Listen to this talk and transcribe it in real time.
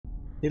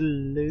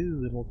Hello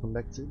and welcome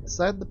back to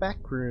Inside the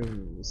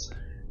Backrooms.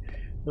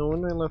 Now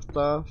when I left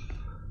off,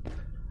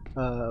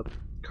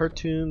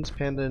 Cartoons,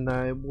 Panda and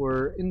I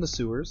were in the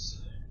sewers.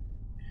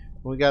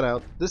 When we got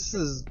out,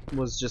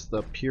 was just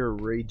a pure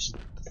rage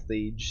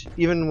stage.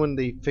 Even when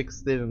they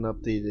fixed it and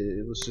updated it,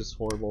 it was just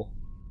horrible.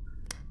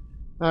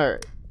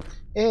 Alright,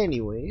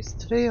 anyways,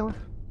 today I'm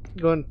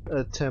going to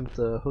attempt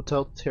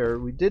Hotel Terror.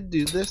 We did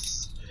do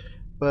this,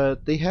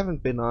 but they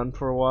haven't been on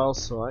for a while,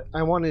 so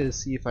I wanted to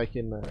see if I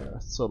can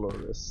solo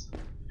this.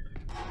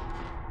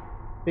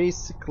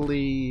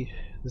 Basically,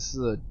 this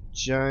is a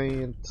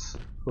giant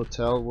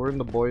hotel. We're in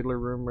the boiler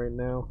room right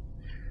now,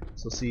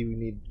 so see, we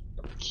need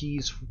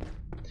keys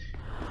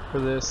for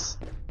this.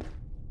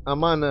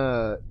 I'm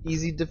on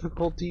easy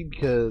difficulty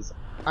because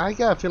I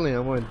got a feeling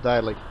I'm going to die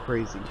like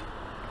crazy.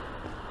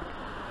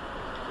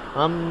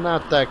 I'm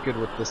not that good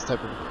with this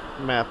type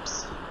of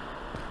maps.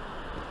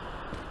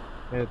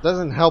 And it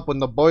doesn't help when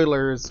the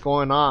boiler is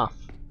going off.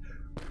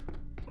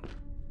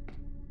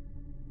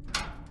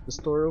 This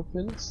door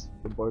opens,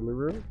 the boiler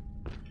room.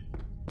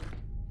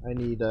 I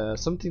need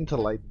something to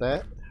light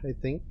that, I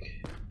think.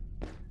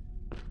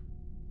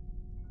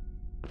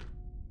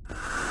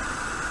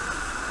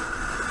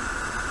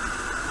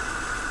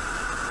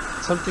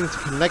 Something to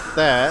connect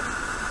that.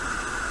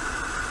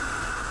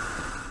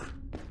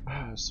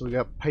 So we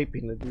got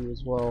piping to do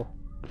as well.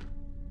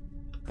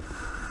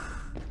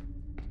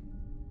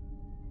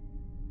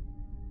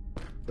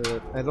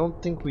 But I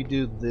don't think we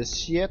do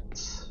this yet.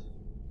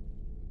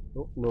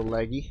 Oh, a little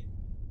laggy.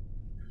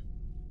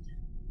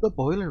 The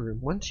boiler room.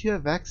 Once you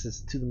have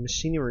access to the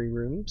machinery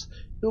rooms,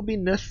 it will be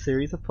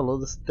necessary to follow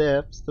the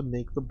steps to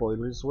make the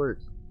boilers work.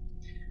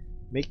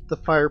 Make the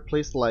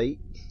fireplace light,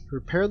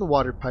 repair the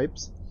water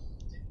pipes,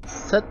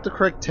 set the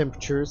correct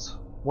temperatures.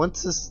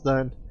 Once this is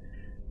done,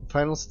 the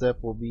final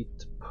step will be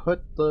to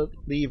put the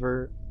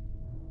lever,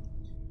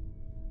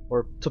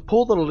 or to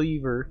pull the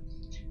lever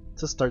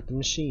to start the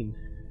machine.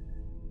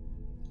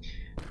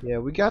 Yeah,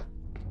 we got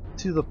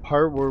to the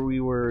part where we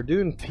were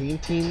doing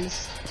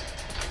paintings,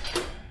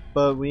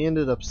 but we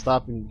ended up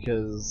stopping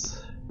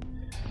because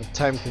of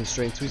time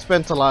constraints. We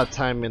spent a lot of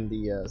time in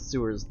the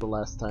sewers the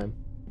last time.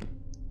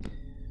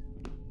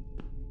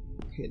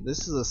 Okay,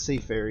 this is a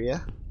safe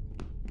area.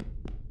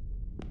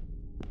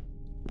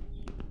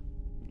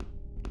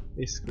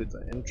 Basically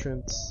the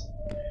entrance.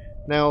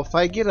 Now if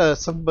I get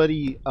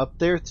somebody up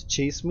there to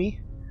chase me,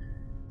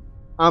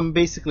 I'm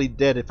basically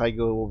dead if I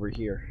go over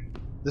here.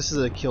 This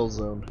is a kill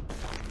zone.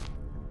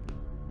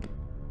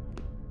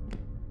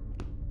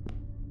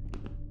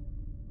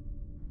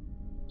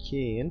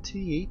 Okay,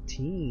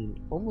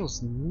 NT-18.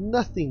 Almost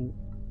nothing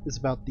is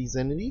about these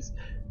entities.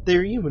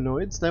 They're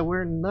humanoids that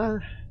wear a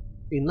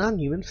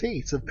non-human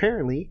face.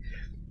 Apparently,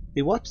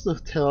 they watch the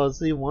hotel as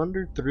they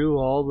wander through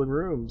all the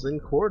rooms and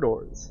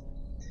corridors.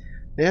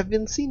 They have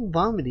been seen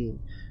vomiting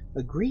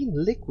a green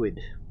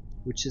liquid,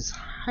 which is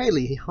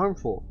highly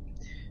harmful.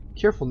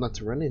 Careful not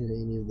to run into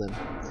any of them,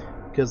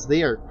 because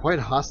they are quite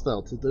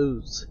hostile to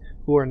those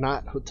who are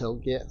not hotel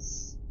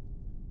guests.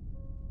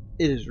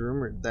 It is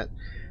rumored that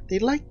they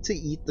like to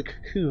eat the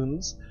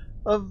cocoons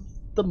of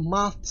the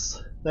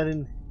moths that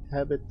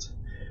inhabit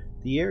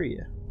the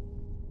area.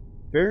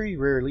 Very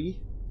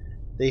rarely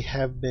they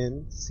have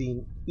been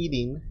seen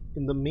eating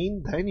in the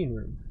main dining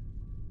room.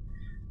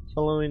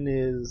 Following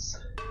is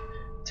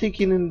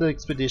taking in the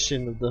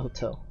expedition of the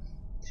hotel.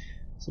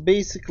 So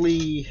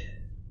basically,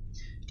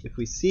 if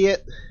we see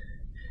it,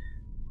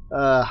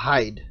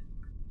 hide.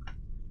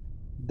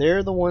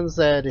 They're the ones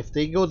that if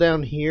they go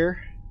down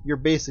here, you're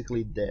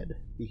basically dead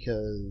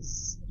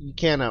because you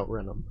can't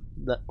outrun them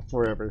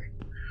forever.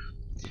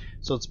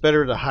 So it's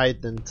better to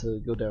hide than to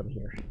go down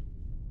here.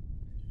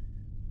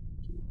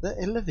 The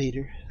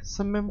elevator.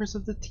 Some members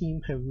of the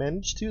team have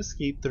managed to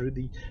escape through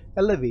the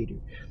elevator,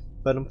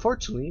 but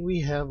unfortunately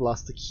we have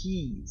lost the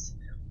keys.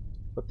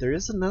 But there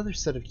is another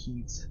set of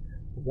keys.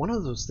 One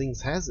of those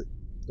things has it.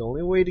 The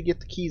only way to get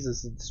the keys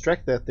is to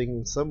distract that thing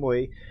in some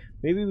way.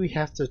 Maybe we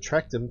have to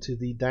attract them to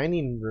the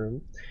dining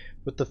room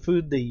with the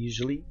food they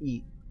usually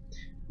eat.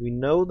 We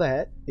know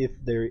that if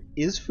there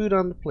is food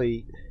on the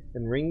plate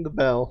and ring the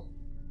bell,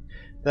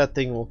 that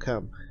thing will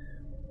come.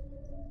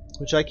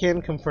 Which I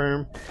can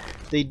confirm,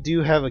 they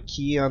do have a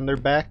key on their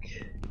back.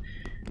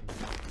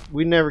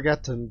 We never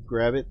got to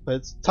grab it, but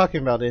it's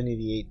talking about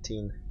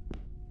NT-18.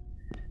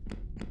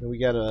 And we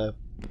gotta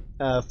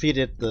feed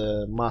it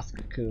the moth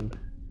cocoon.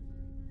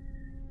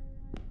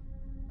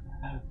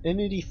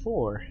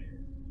 NT-4.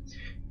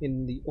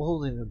 In the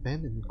old and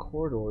abandoned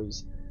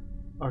corridors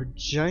are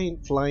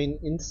giant flying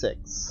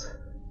insects,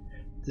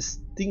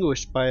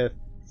 distinguished by a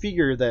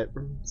figure that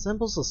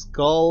resembles a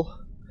skull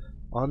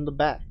on the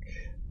back.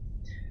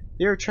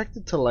 They are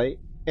attracted to light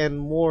and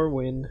more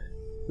when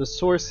the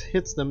source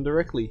hits them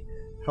directly.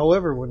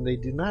 However, when they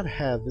do not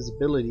have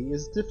visibility, it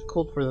is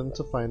difficult for them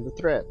to find the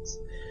threats.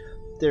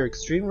 They are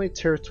extremely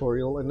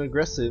territorial and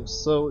aggressive,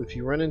 so if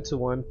you run into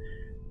one,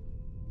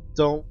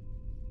 don't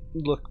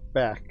look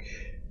back.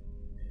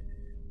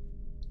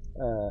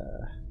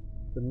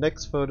 The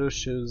next photo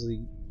shows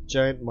the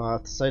giant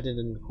moth sighted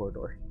in the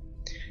corridor.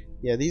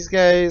 Yeah, these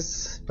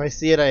guys, if I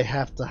see it, I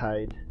have to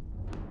hide.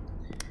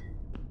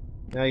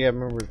 Now I gotta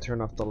remember to turn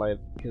off the light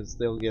because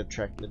they'll get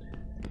attracted.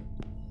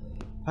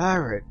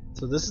 Alright,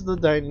 so this is the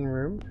dining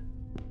room.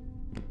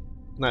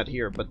 Not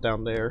here, but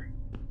down there.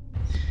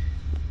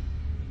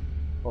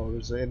 Oh,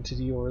 there's an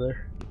entity over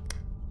there.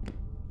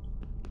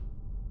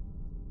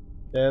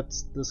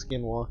 That's the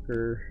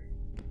skinwalker.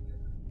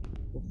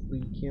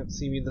 Hopefully you can't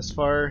see me this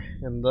far.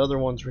 And the other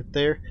one's right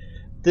there.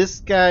 This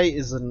guy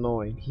is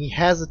annoying. He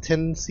has a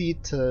tendency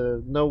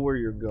to know where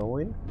you're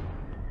going.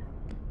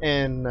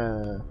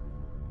 And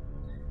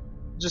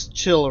just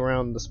chill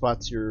around the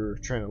spots you're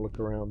trying to look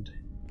around.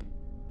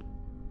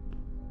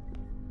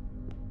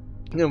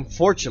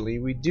 Unfortunately,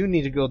 we do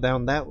need to go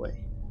down that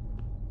way.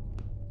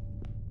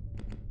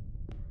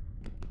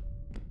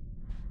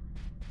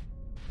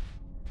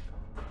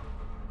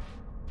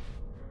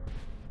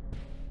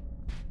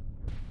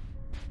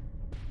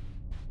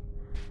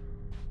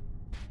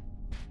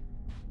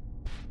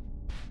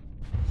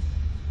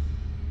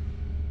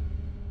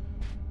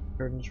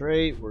 Turns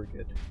right, we're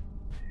good.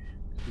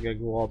 We gotta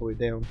go all the way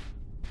down.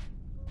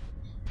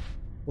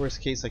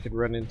 Worst case, I could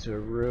run into a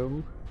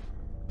room.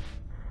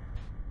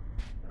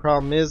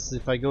 Problem is,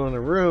 if I go in a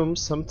room,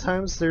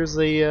 sometimes there's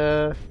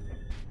a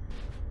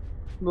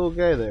little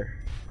guy there.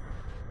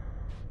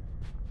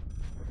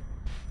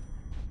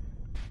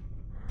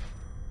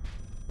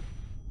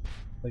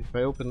 Like if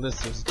I open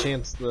this, there's a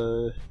chance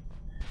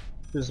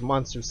there's a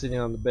monster sitting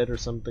on the bed or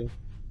something.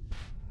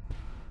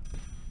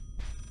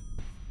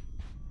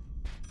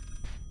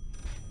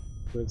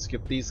 I'm gonna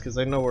skip these because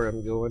I know where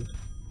I'm going.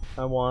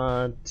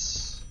 I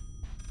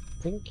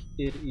think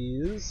it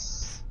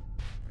is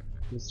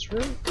this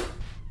room?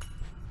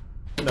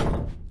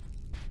 No.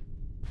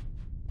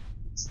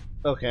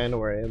 Okay, I know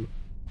where I am.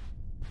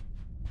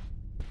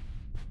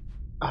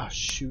 Ah,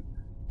 shoot.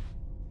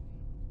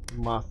 The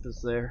moth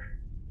is there.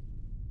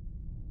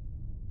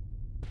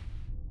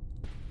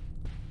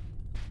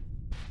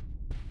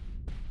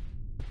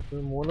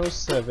 Room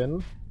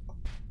 107.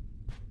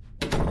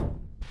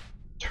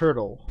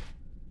 Turtle.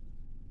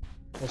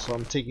 Also,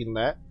 I'm taking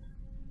that.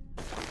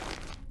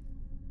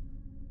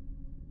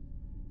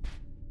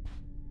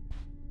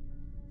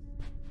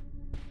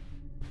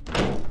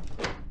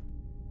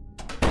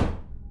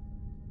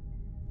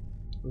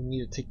 We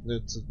need to take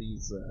notes of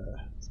these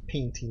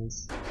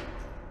paintings.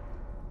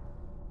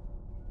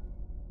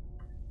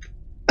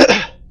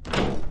 That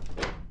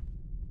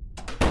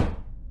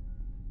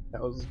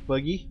was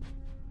buggy.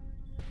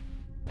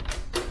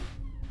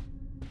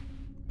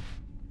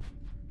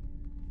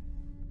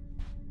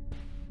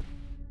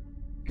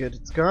 Good,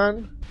 it's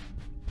gone.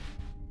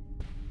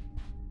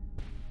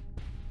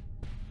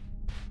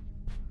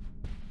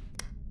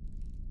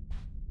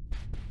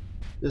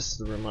 This is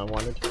the room I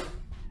wanted.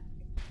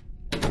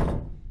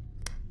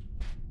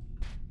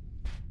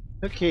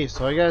 Okay,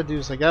 so I gotta do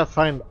is I gotta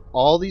find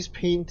all these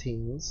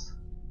paintings.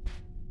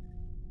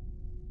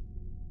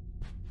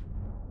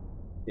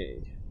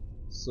 Okay,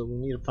 so we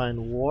need to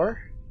find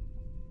war.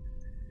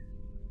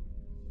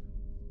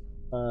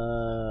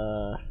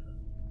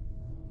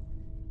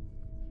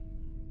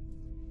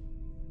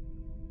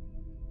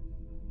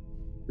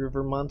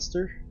 River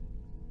monster.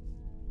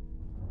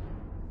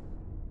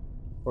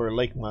 Or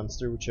lake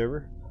monster,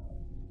 whichever.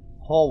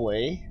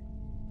 Hallway.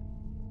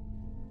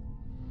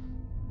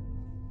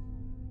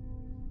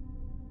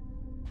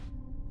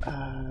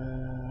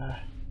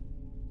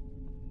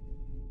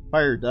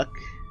 Fire duck.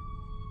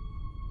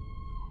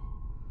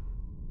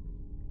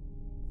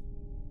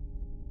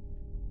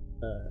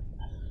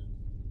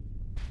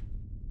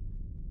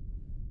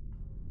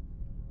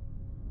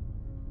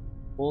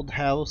 Old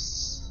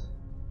house.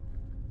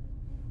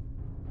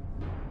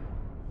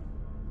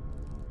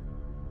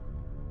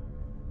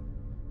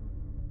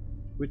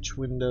 Which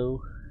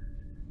window?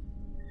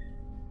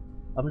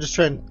 I'm just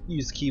trying to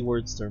use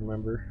keywords to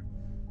remember.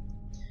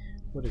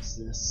 What is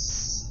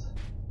this?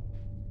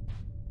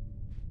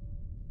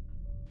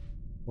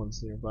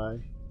 One's nearby.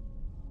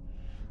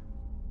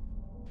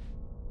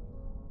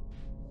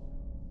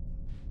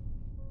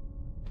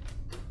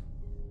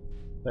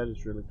 That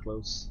is really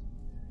close.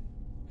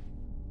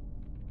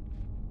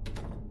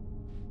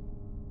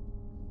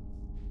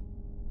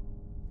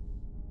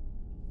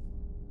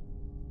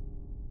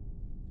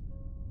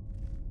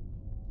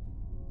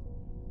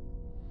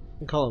 I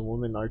can call it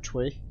woman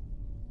archway.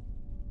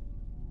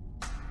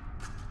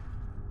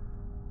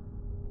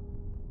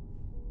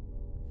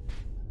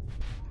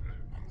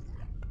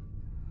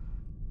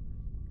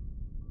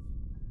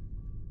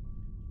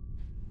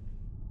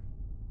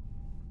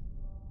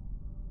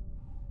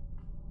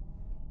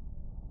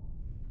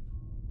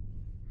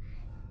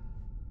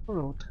 I don't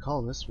know what to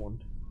call this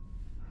one,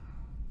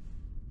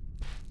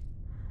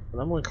 but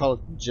I'm gonna call it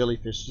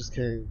jellyfish just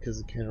because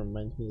it kind of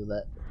reminds me of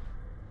that.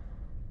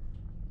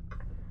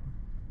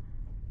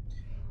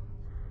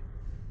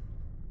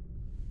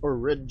 Or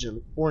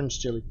orange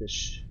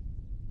jellyfish.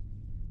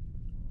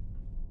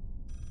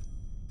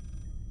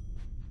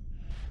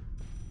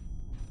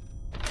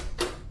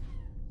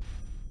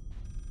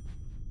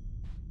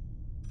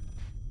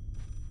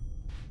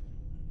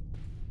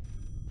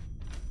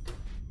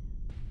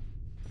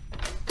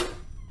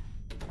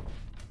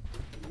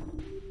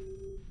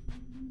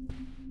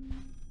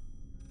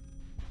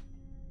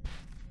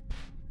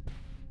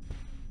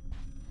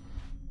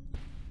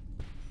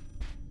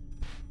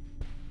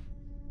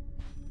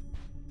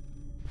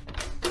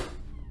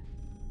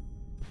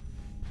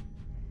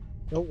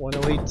 Oh,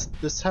 108's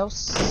this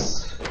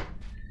house.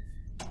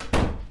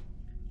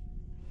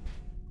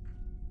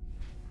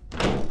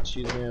 Just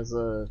using it as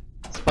a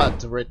spot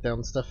to write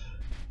down stuff.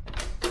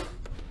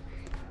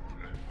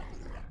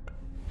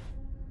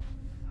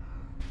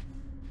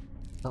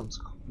 Sounds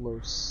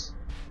close.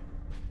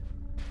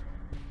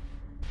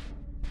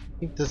 I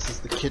think this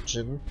is the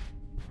kitchen.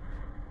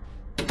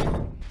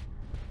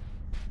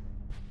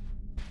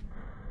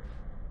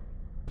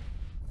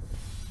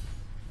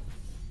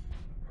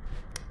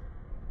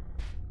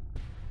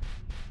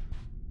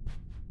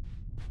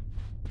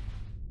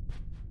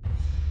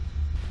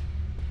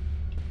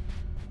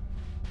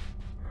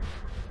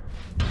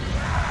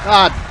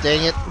 Ah,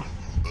 dang it.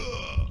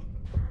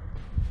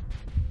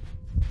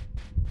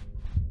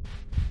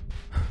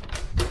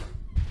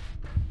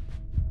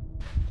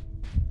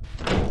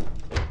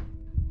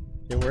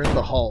 Okay, we're in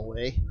the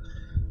hallway.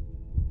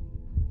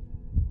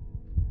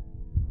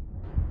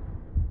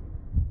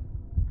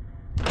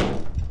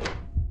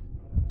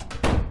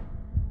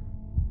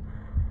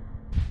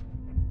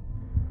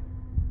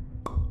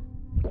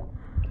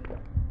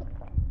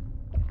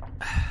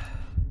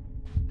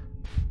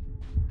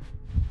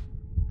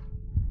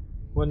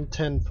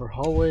 $110 for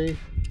hallway.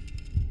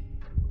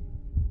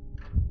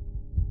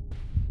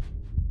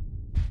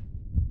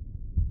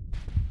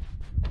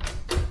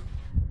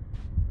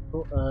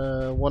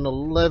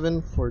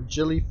 $111 for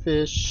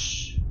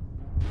jellyfish.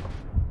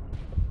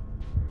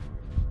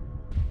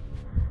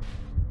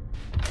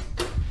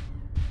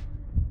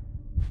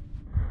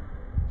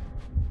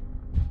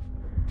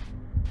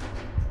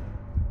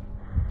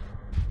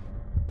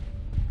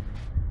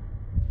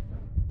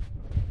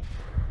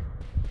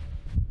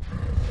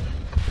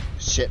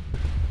 Shit.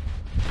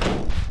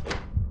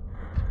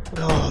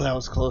 Oh, that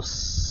was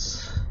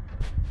close.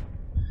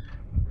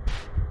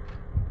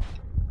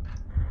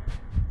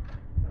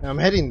 Now I'm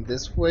heading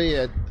this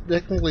way.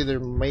 Technically there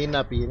may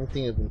not be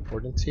anything of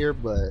importance here,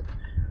 but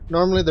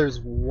normally there's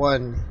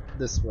one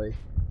this way.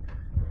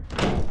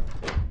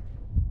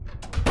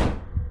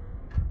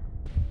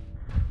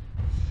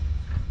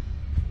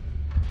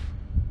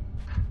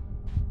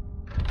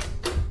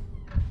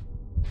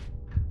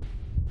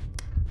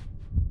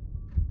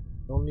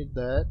 Don't need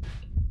that.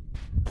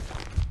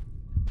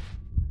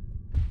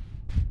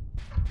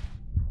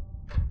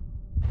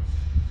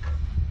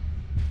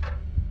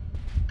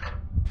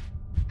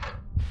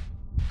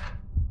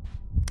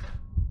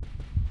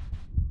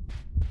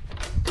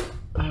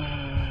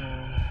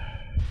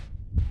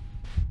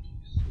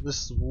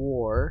 This is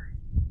war.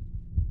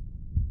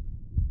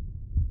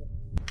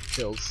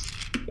 Kills.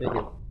 Make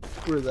it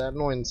through that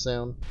annoying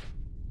sound.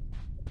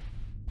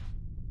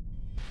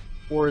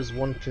 War is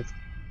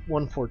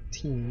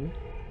 114.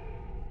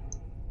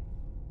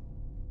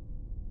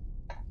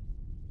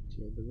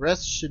 Okay, the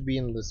rest should be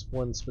in this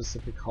one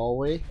specific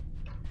hallway.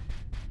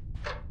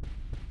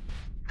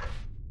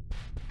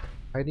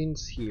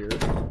 Hiding's here.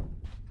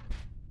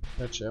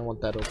 Actually, I want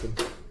that open.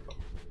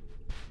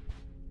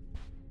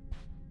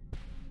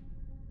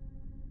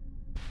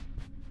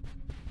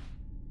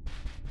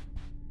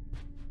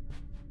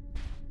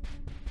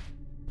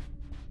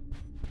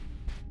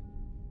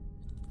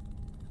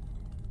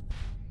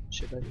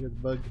 Shit, I hear the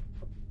bug.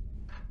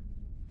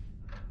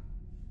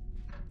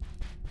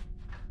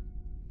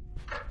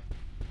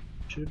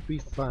 Should be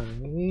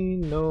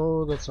fine.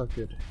 No, that's not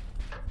good.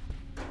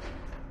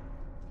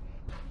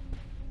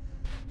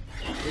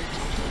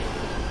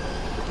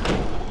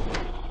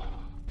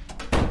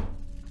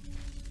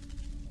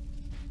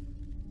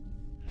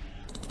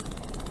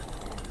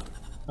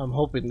 I'm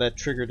hoping that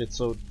triggered it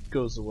so it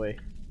goes away.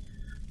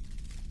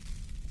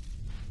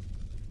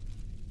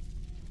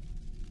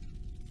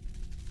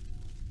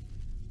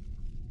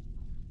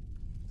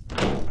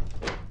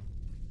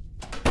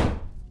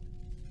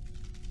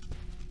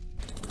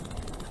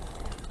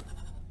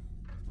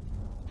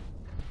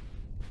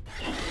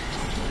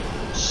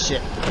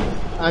 Shit.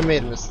 I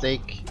made a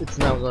mistake. It's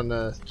now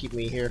gonna keep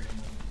me here.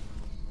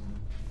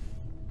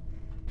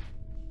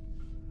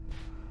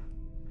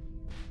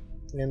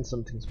 And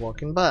something's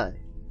walking by.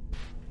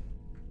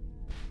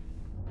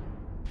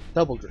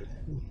 Double grip.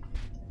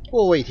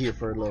 We'll wait here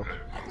for a little.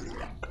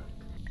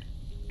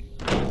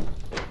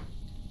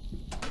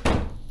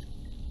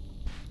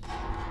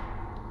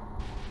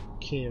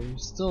 Okay, are you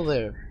still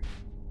there?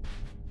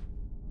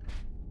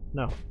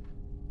 No.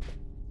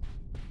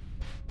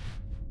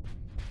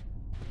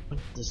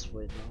 Went this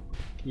way though.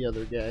 The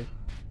other guy.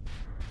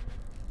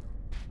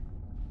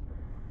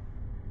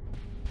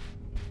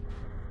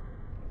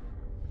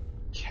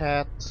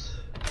 Cat.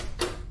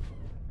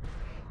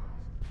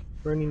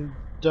 Burning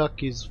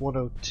duck is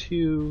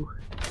 102.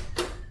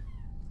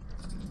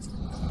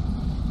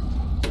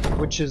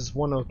 Which is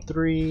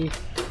 103.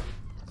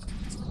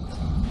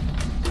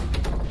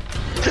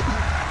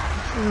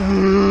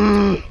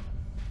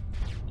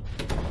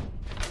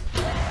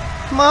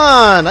 Come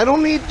on! I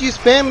don't need you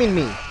spamming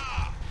me.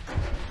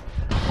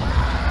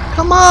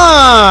 Come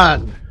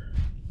on!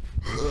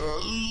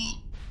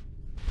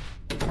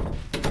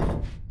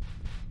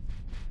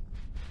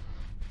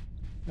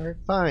 Alright,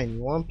 fine.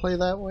 You want to play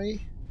that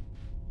way?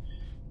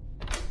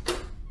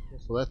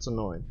 so that's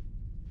annoying.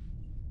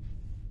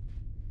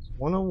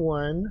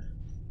 101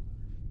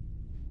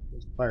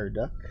 was Fire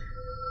Duck.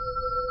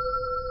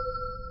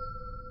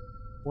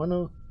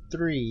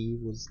 103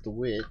 was the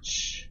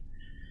Witch.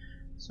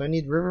 So I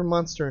need River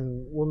Monster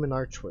and Woman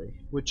Archway,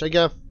 which I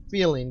got a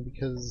feeling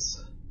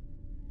because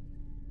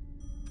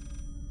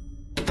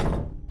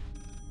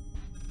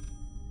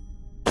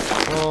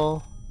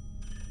well,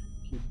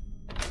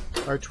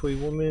 Archway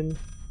Woman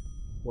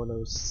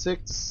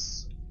 106.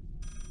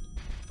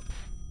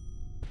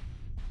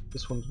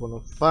 This one's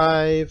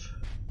 105.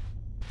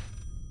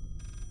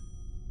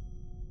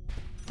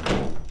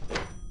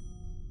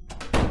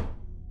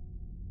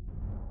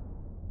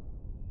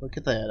 Look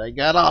at that, I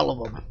got all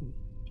of them.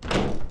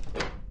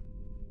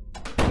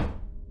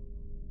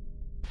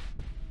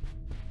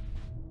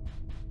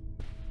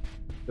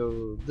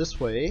 Go this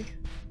way.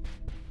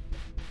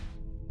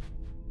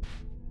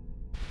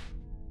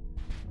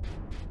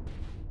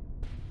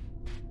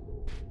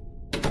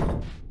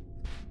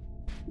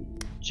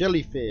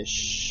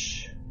 Jellyfish.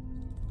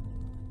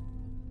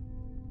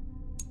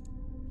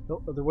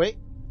 No, other way.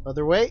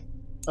 Other way.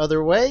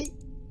 Other way.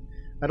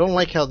 I don't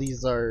like how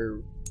these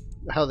are,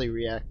 how they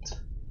react.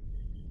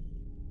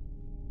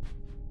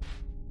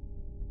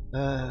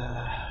 Come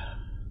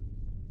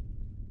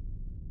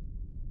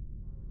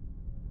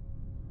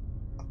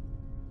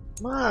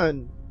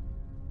on.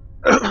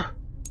 I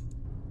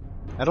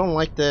don't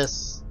like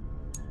this.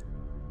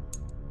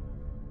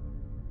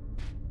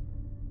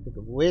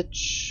 The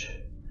Witch.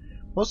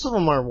 Most of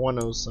them are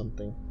 10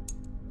 something.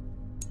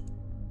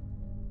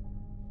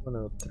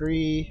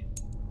 103.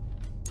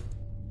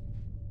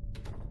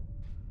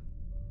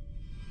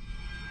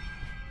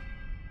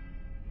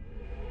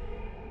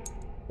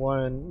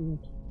 One.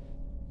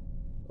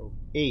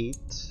 8,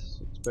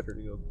 so it's better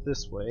to go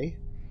this way.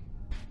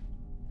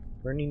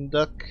 Burning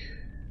Duck.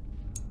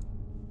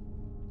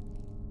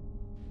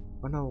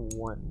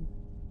 101.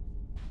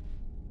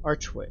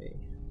 Archway.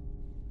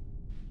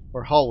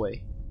 Or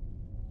Hallway.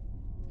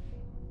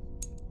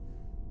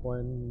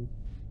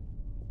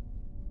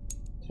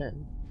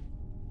 110.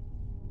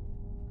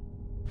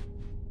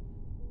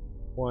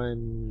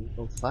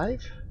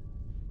 105?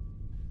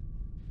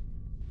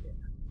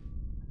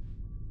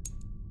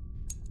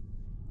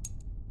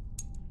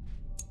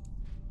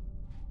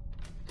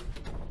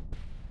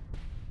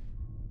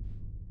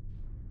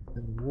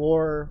 And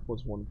War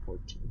was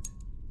 114.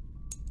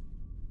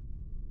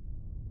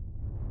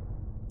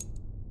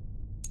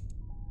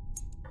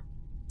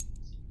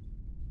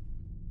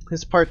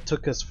 This part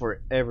took us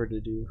forever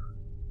to do.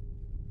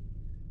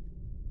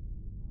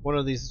 One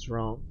of these is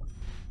wrong.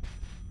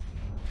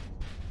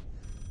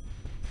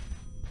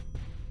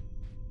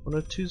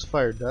 102's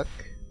Fire Duck.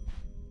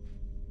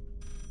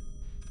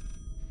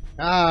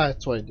 Ah,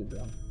 that's what I did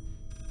wrong.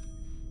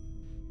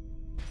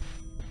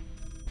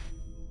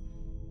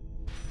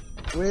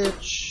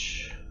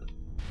 Witch.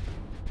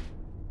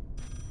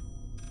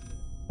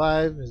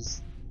 5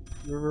 is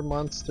River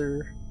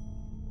Monster.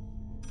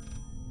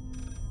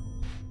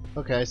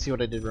 Okay, I see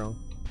what I did wrong.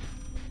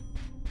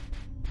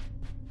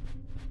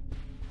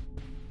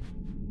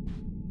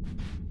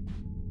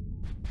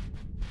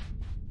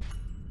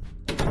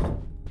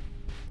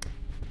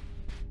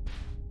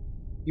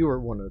 You were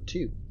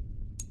 102.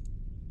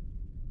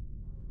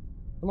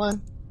 Come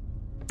on.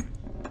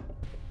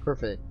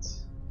 Perfect.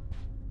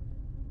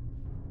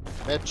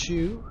 At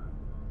you.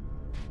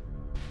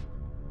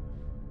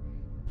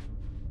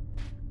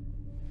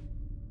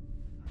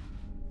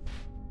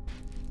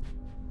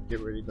 Get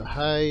ready to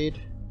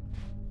hide.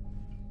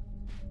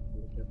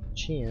 We got the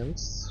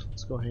chance.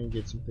 Let's go ahead and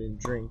get something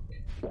to drink.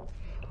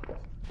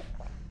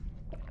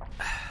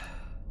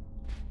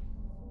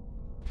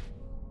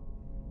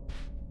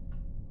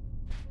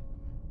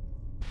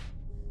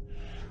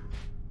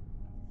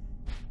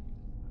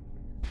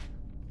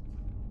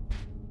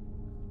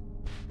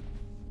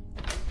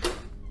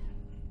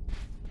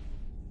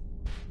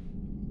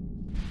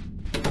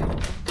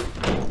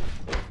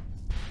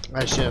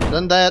 I should have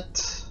done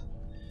that.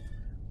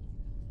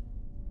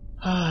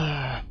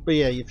 But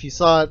yeah, if you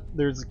saw it,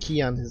 there's a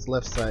key on his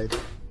left side.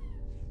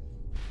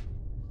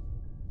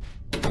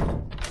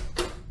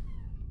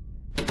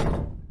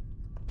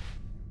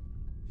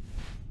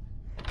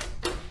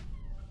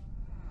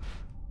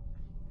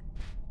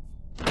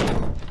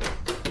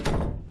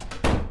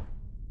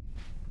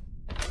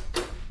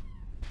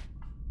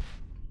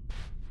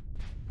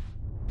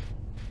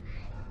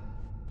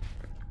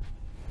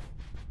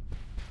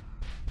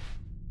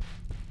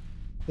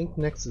 I think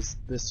next is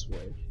this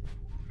way.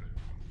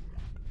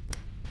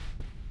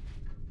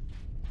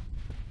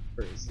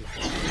 Where is it?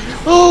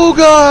 Oh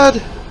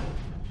God!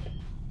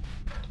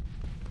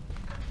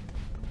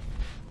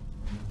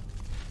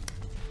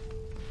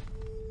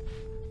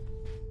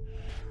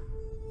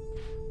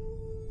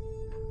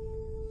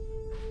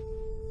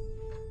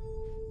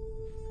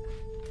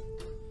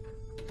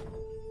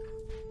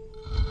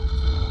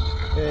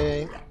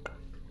 Okay,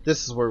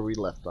 this is where we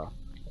left off.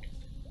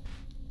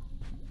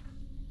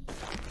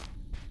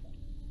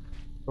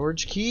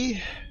 Storage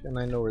key, and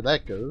I know where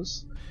that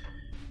goes.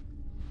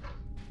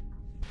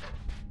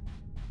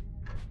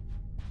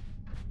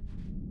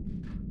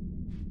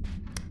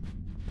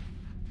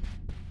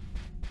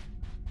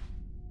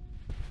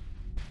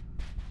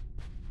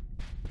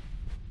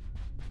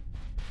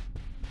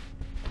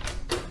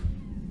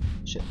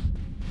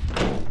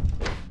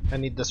 I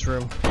need this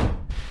room.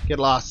 Get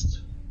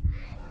lost.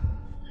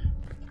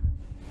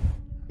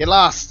 Get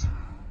lost!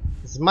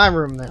 This is my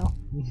room now.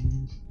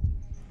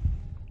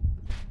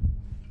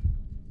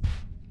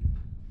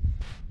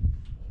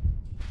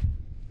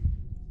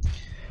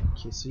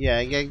 Okay, so yeah,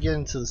 I gotta get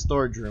into the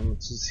storage room,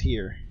 which is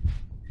here.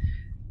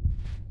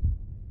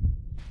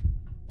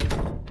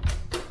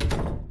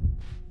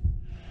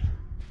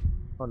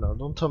 Oh no,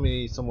 don't tell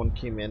me someone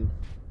came in.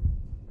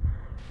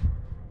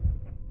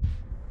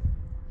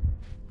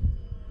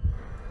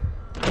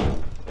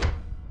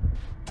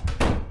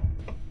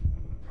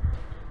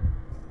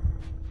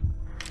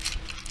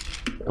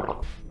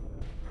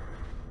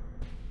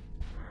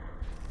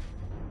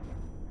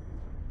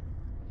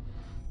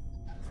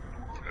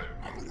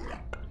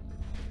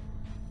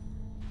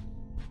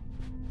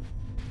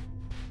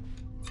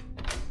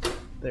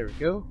 There we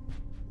go.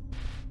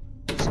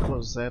 Just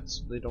close that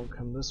so they don't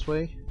come this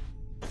way.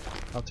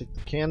 I'll take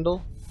the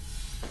candle,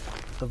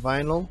 the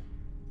vinyl.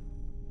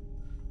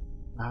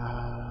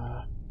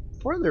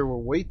 Before there were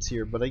weights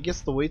here, but I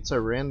guess the weights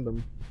are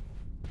random.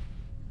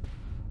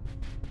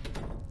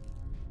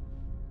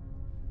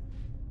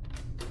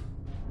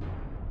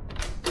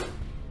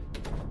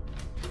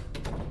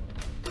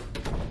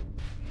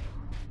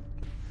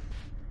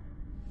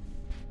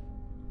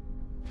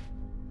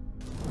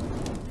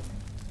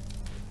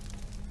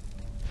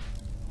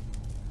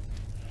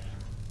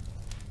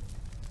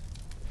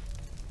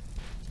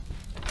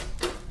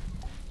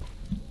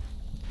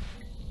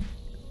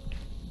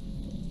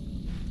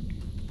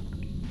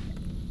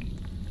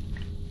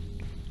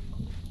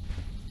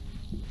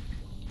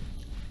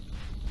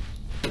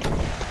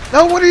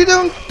 No, what are you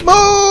doing?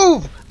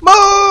 Move!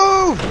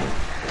 Move!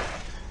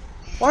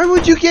 Why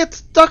would you get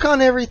stuck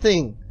on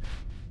everything?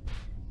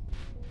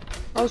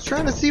 I was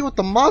trying to see what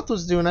the moth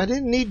was doing. I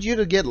didn't need you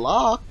to get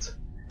locked.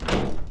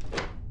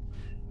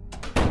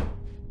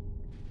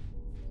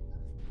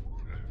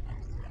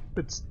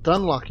 It's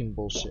done locking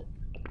bullshit.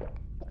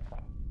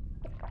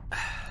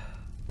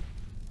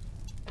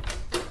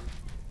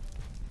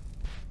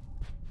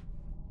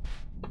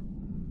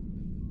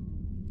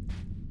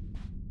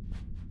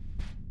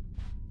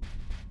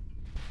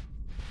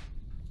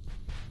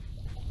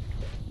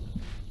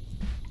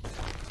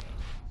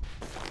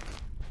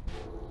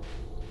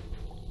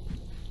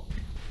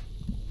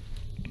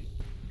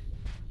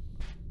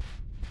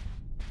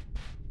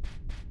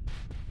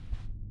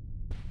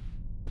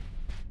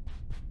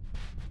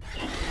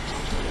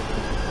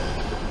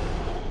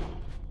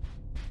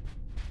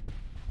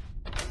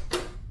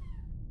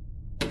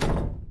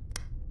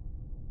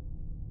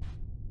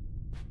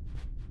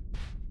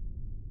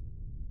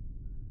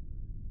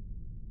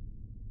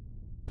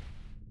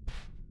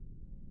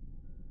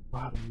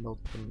 How to milk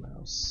the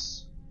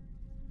mouse.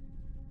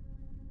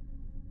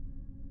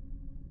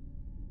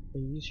 I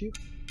use you?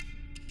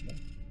 No.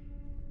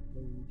 I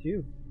use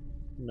you?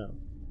 No.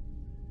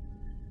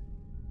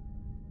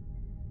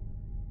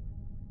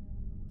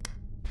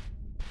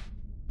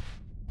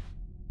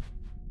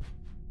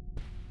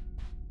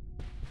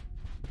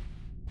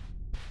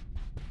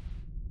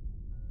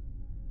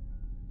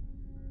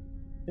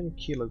 In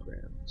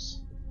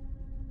kilograms.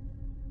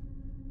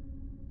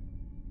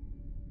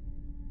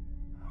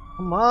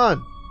 Come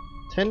on!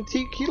 10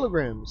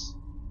 kilograms.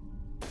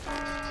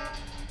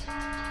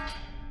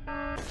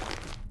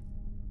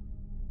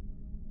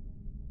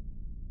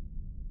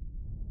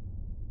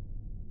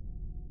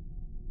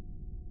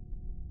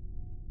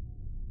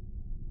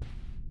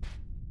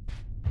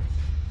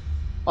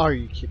 Are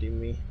you kidding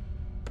me?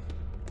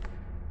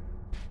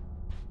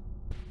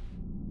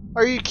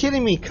 Are you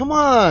kidding me? Come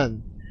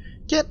on!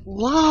 Get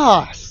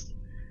lost!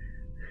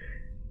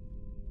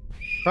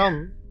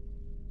 Come.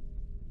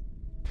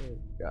 Oh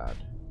god.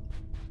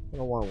 I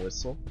don't want to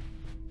whistle.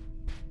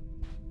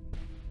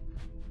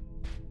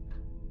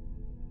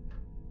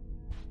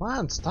 Come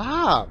on,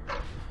 stop!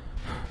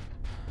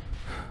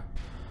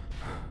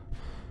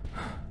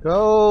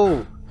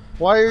 Go!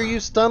 Why are you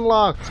stun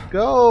locked?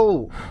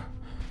 Go!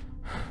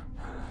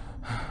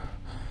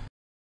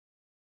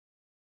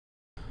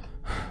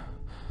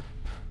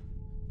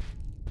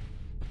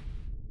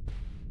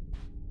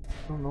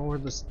 I don't know where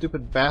the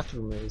stupid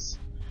bathroom is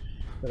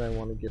that I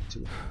want to get to.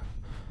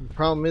 The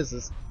problem is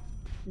this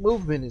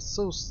movement is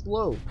so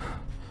slow.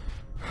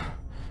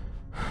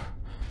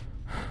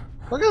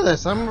 Look at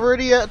this, I'm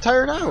already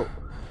tired out.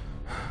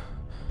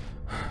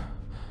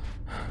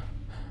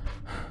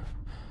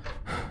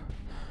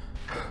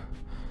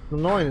 The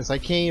annoying is I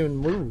can't even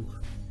move.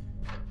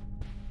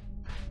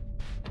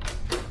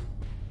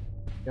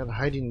 Got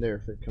hiding there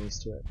if it comes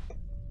to it.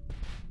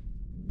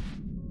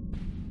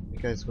 The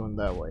guy's going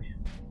that way.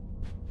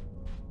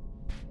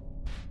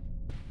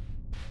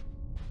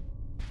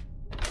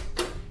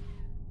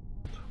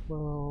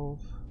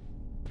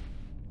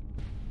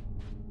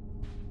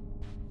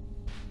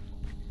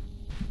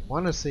 I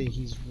want to say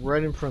he's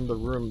right in front of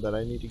the room that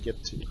I need to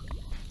get to.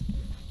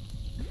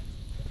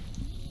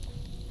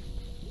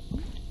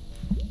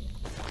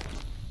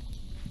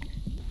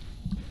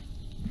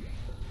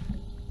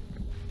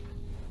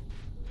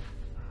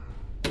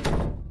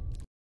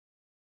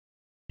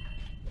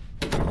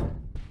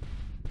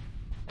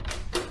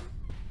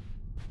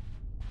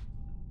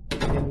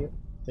 menu.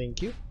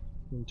 Thank you.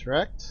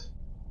 Interact.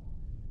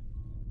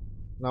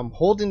 Now I'm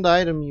holding the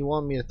item you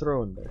want me to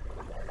throw in there.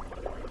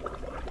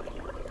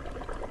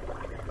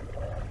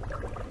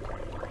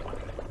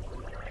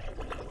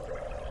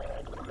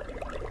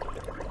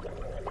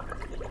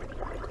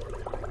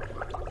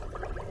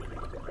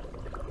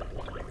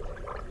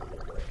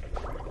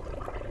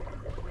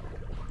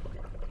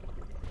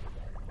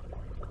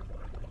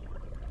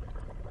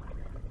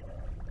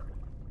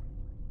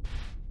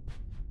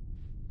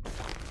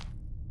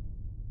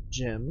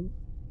 Gem.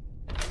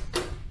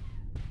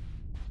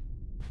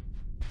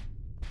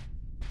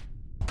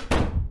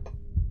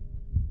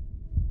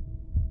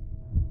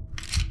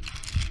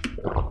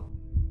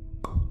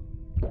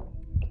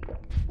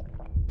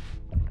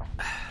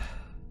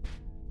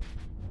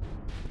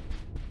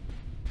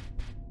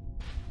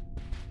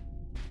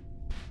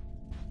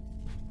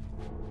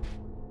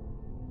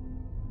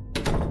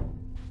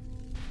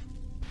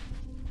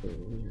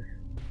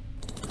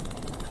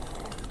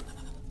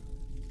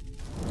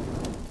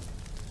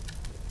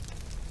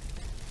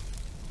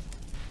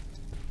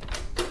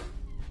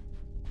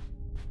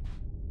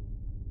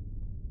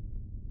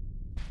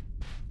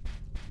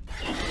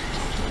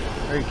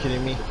 Are you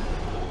kidding me?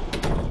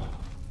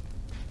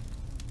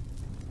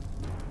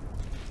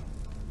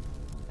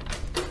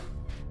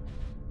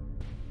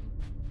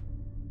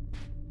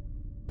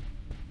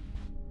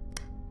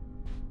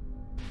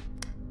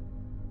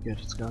 Good,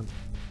 it's gone.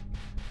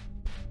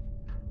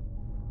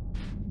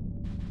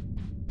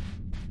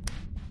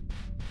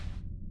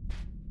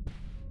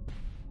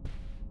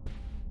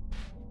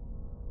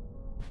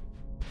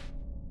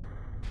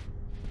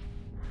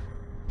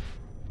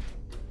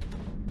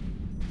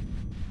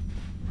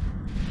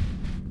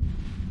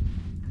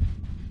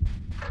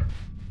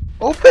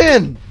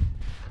 Open!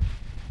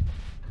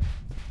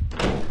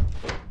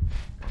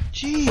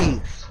 Jeez!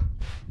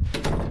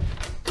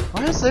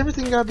 Why does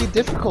everything gotta be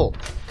difficult?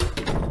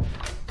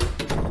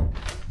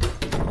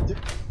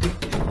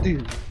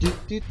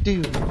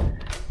 Do.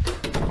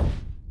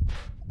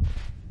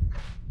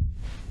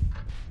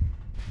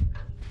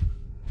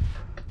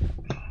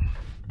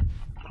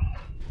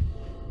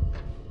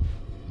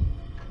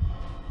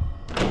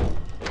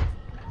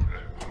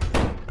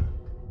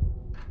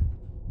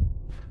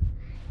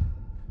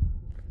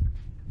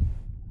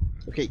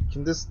 Okay,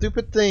 can this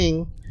stupid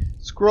thing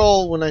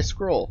scroll when I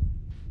scroll?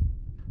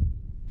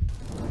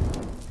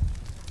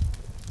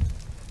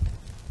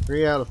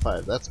 3 out of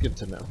 5, that's good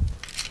to know.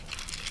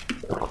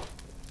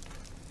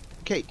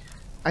 Okay,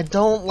 I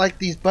don't like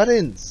these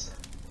buttons.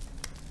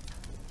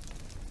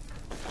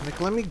 Like,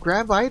 let me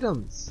grab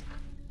items.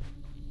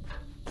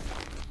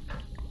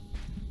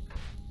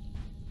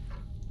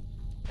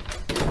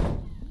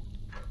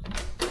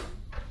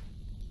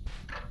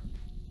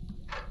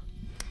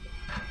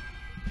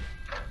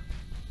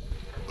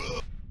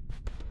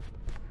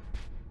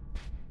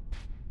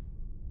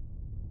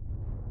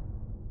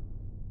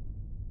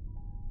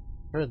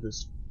 Where is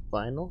this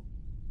final?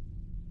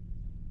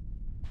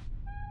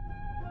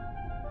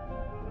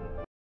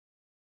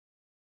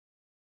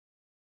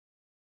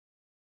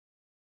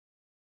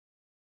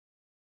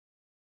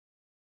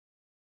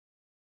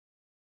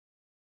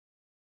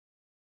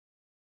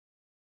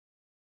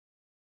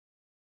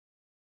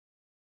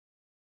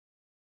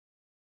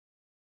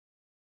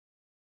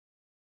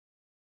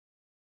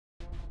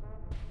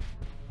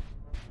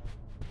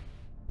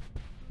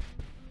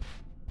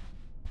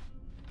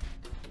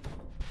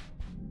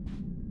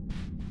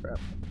 Crap.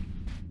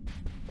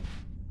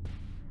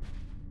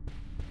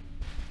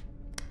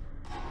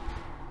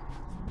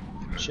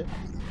 Shit.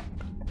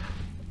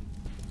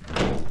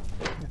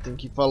 I think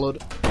he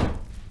followed.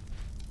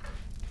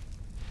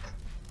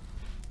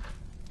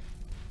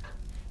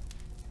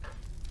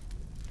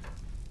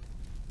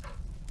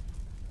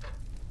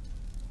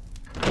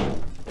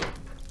 I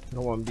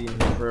don't want to be in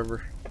here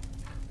forever.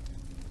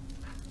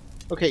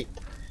 Okay,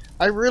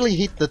 I really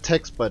hate the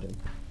text button.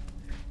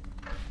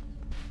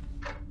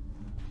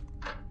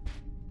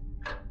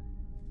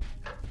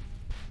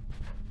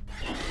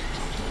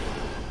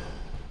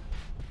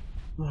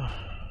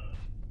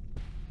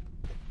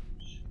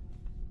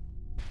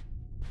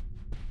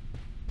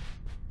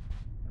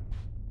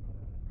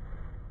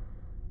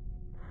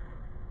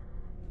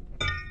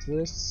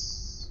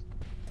 This.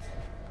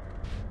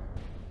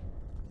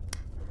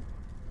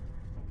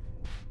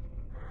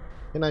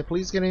 Can I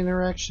please get an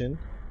interaction?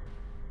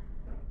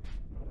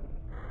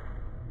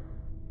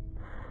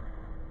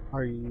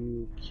 Are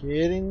you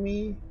kidding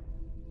me?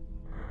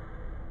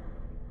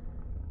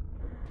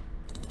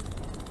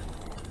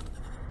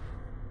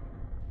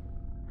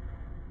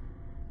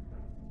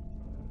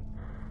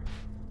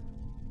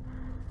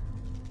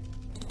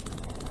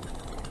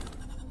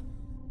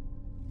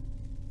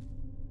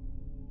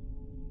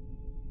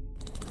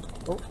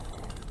 Oh.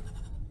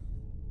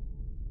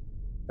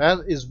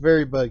 That is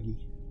very buggy.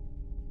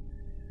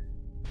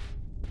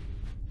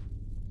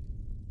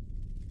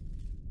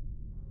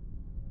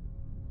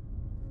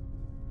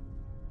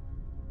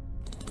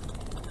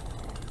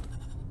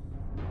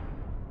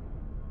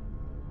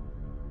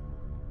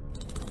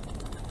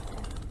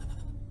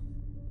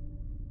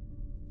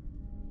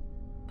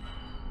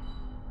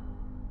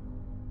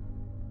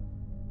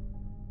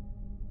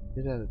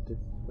 Hit at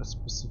a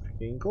specific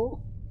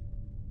angle?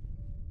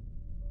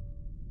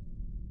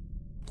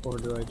 Or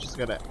do I just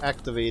gotta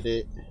activate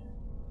it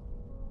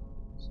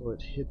so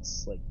it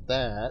hits like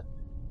that?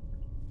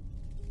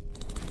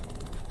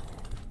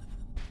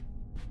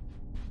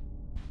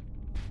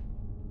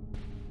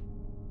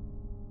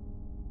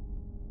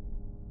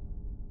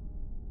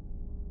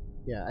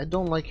 Yeah, I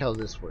don't like how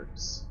this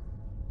works.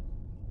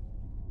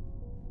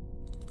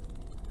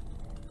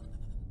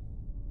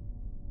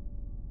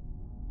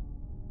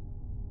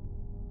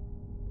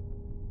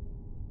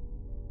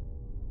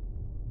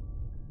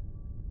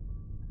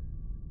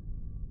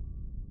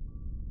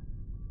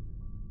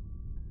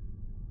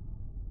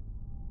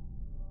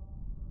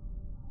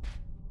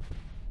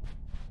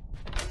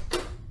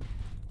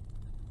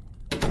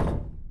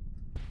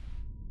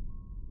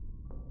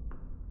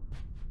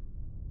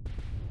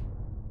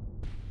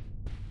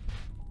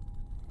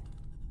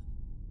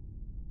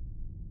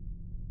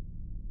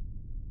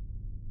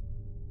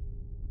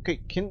 Okay,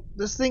 can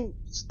this thing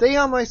stay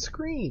on my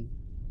screen?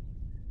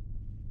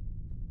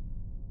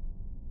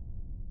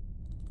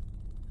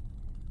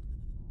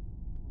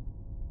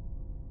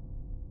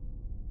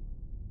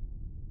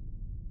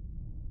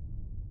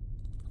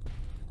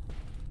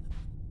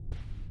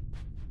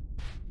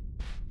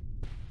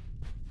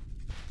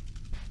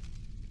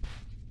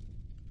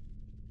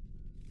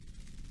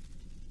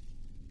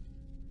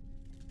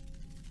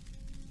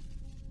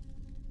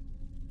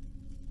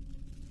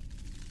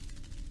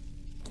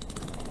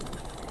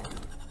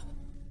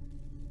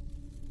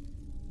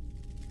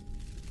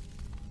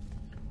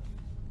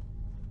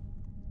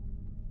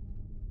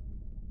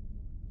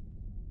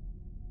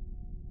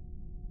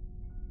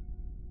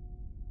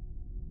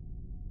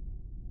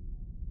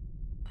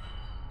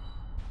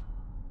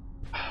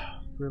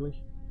 Really?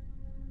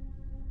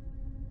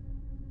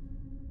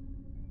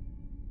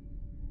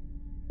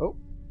 Oh.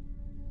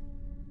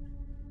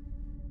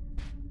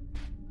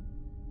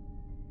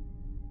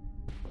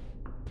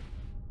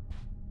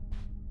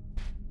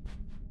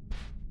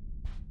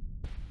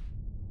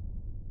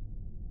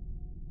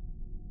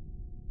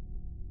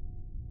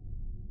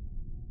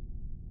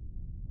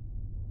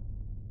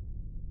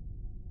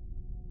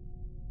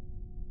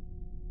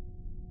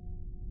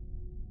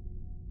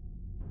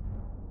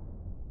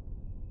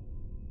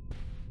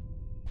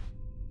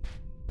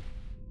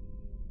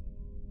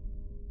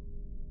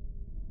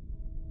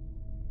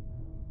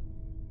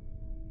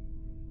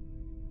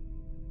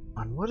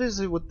 And what is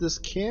it with this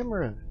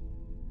camera?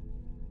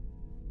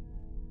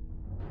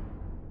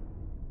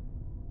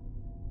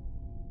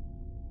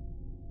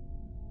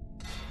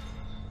 I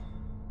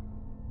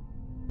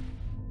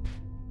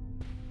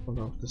don't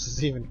know if this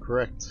is even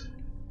correct.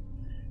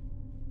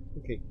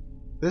 Okay,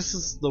 this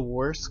is the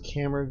worst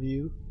camera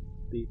view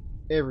they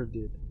ever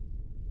did.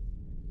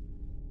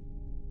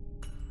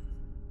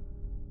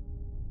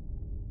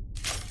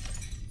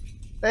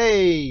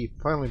 Hey,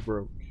 finally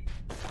broke.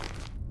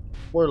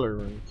 Boiler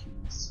room keys.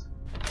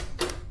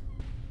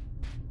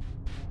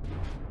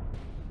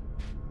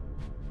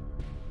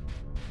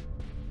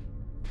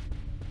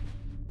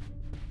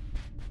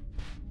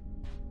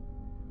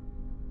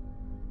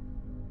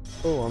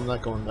 Oh, I'm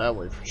not going that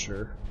way for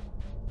sure.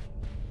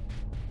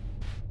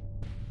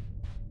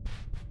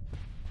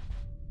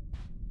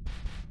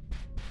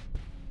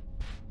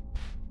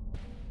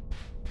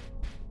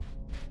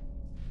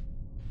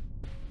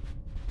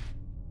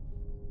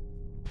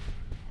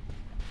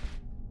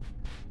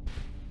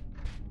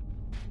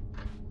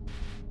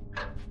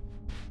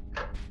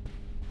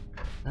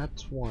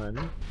 That's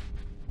one.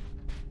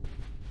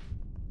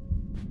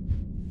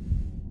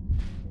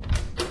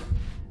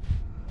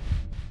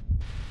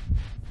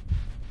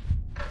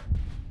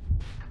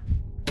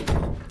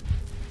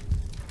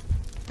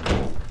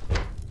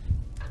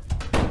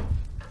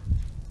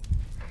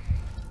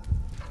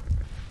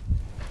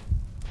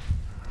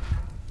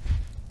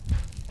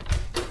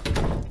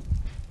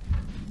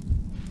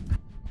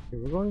 Okay,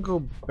 we're going to go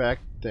back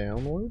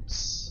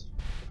downwards,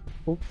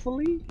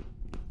 hopefully.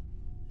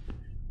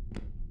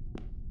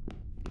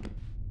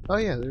 Oh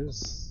yeah,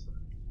 there's...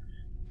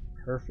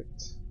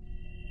 Perfect.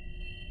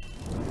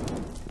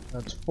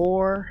 That's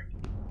 4.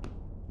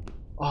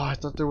 Oh, I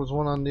thought there was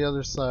one on the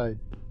other side.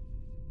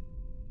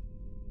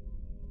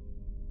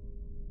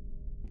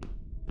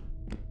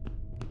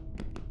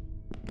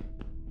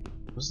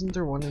 Wasn't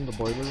there one in the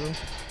boiler room?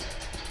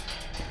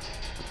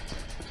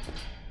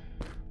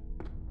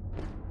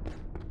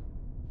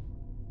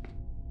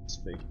 It's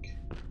fake.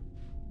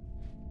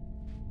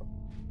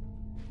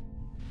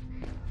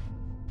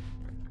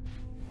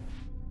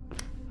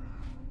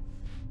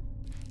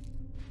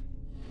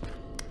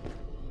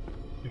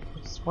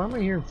 Why am I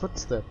hearing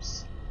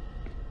footsteps?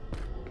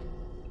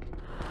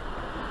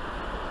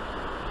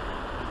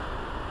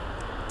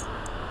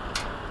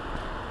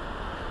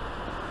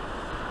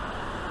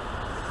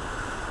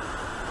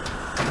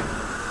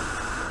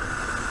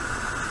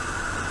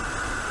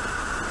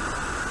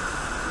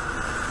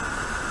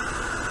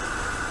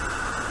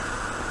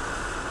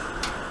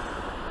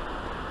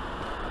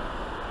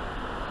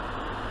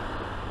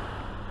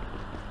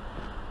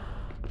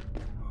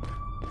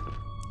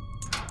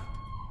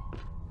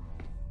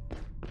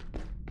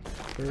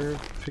 Here,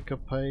 pick a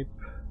pipe.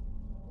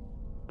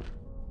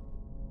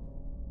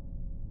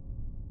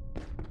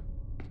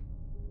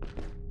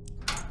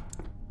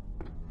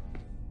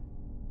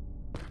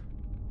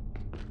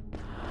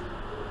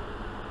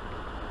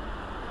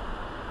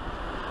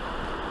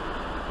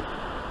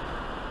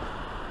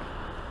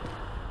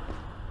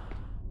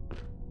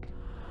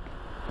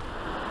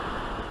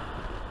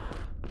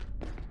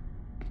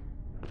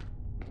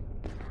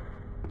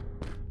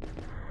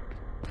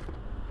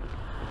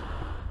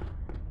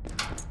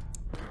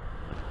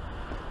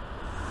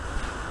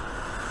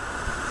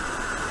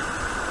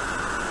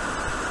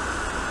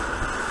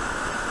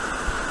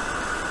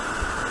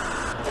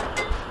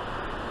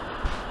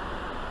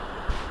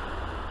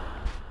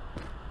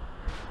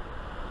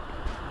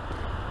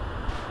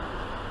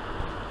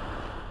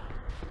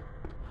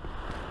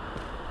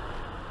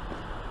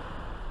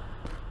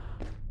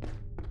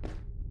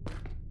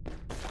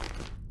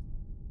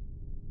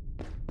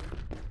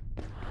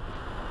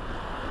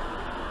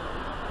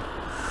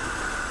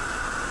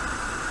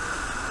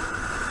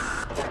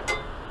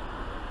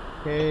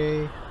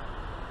 Okay.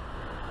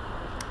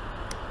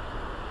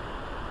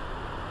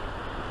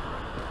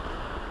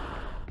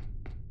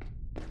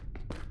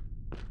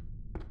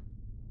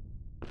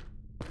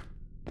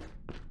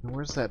 And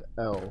where's that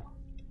L?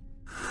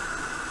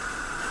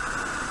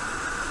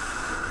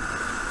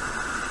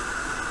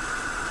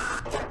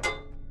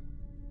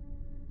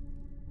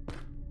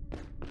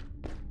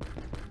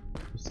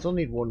 We still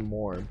need one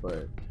more,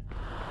 but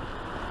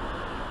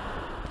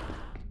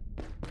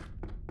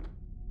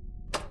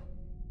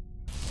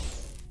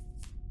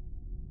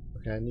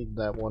okay, I need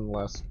that one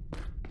last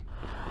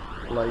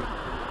light.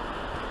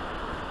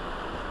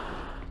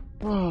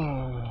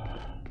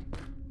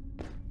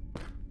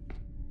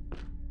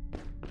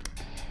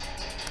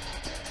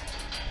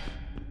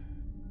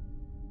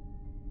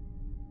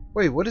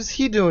 Wait, what is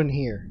he doing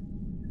here?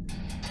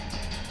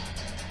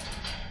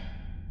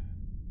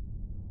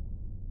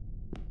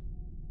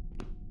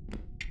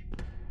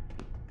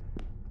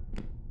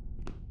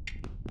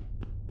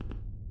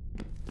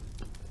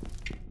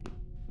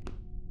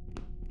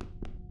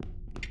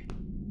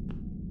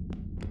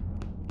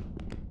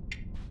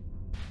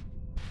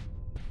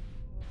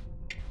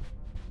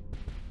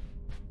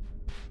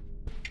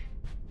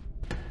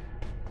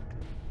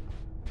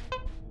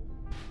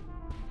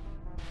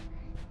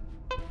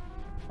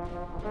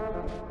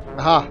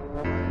 Aha!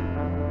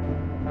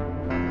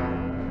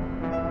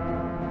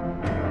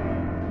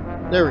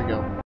 There we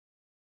go.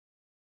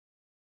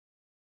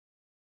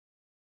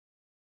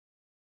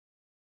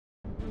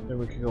 Then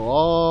we can go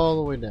all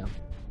the way down.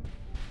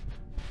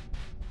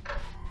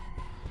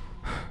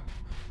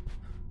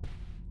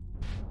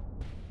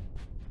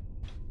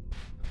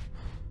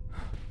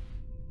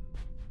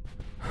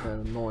 That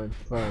annoying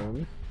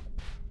phone.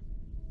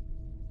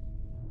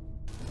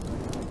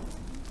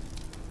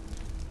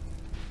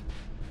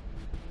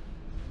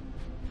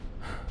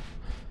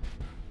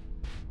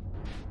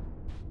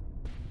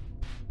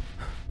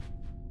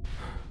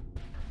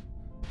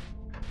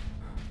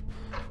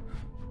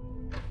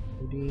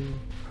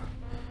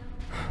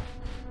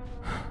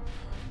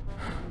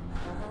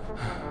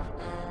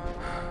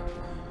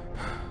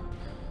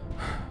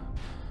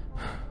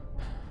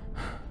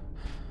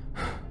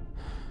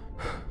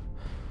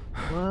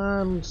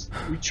 Come on,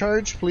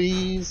 recharge,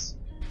 please.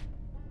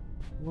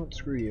 What?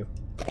 Screw you.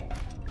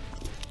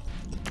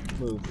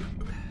 Move.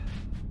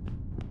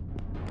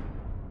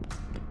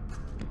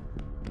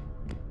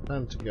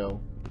 Time to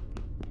go.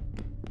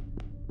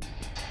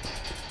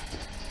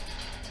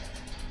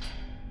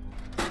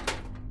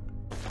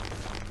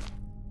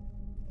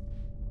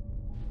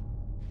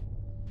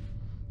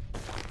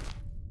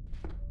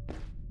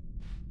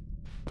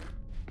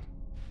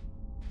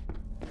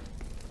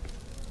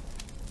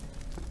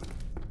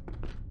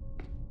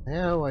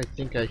 Now I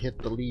think I hit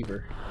the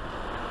lever.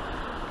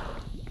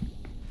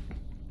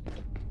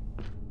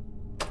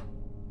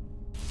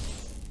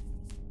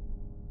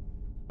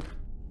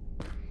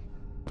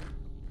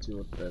 See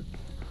what the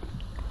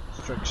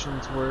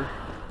instructions were.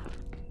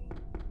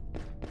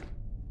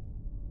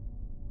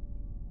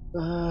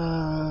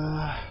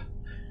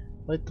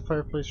 Light the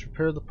fireplace,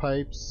 repair the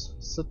pipes,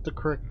 set the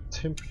correct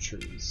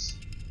temperatures.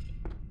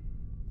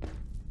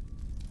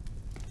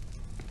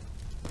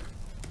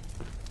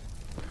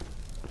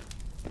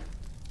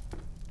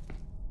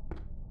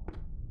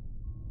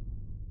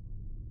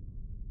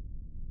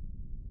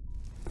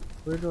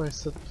 Where do I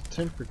set the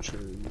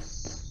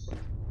temperatures?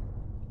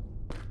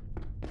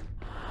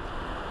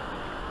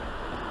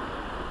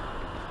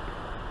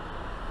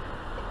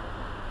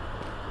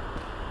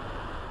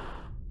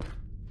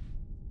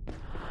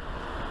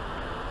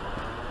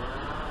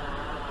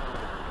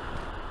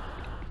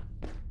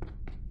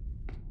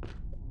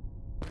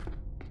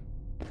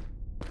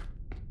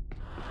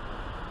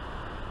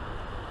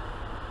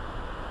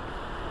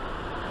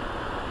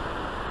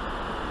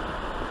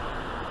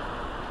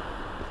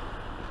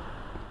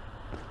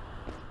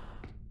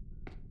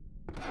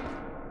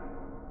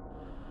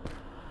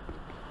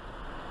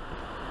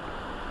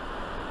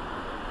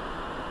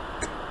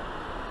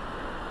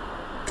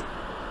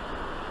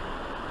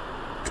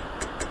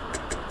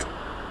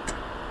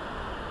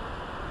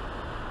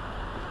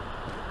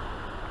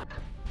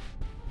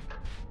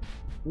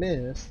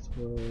 missed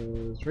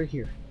was right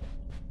here.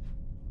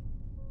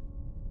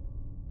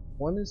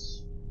 One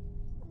is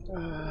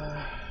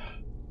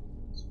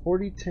it's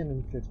 40, 10,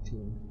 and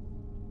 15.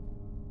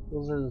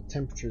 Those are the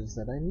temperatures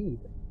that I need.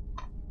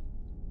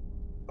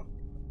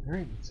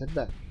 Alright, let's head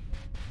back.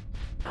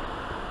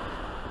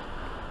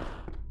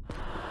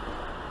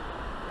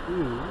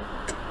 Ooh.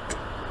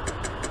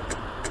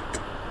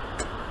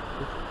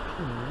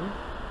 15.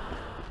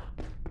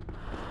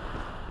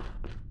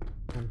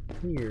 From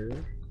here,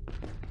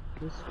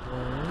 this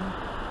one,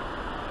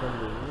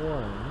 number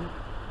 1,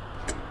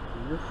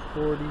 you're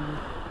 40,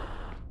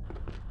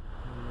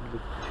 and number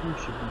 2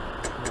 should be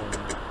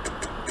 20.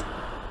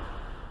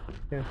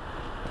 Okay.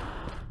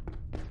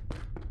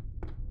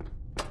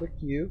 Click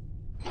you.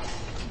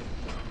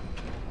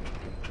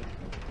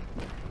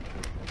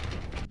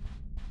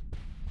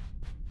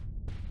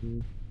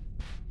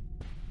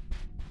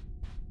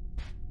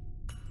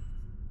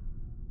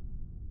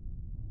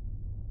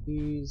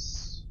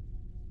 These.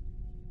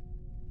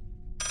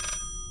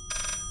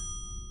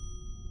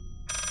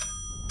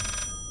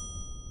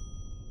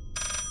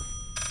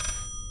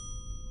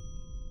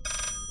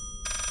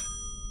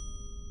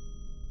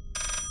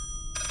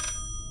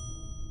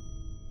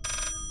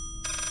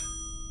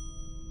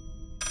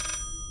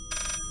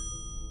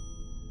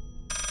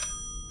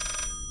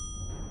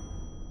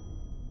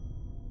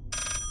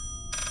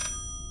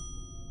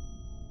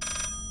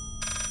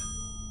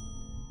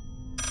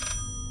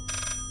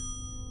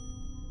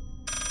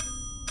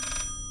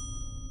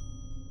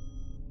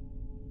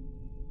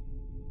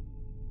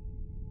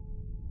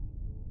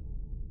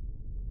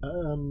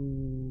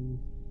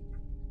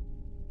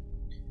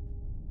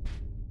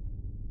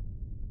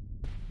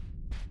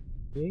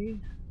 Okay.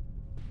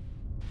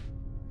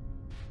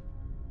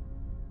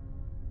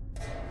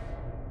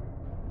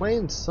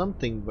 Playing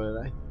something,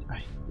 but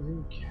I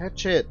didn't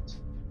catch it.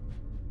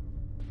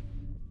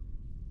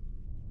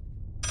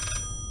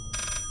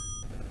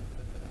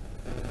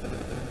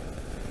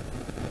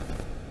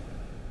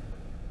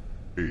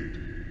 Eight,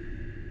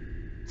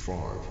 5,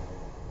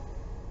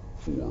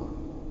 4,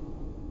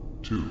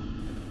 2.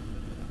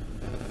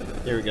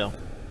 There we go.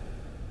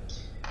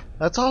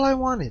 That's all I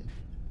wanted.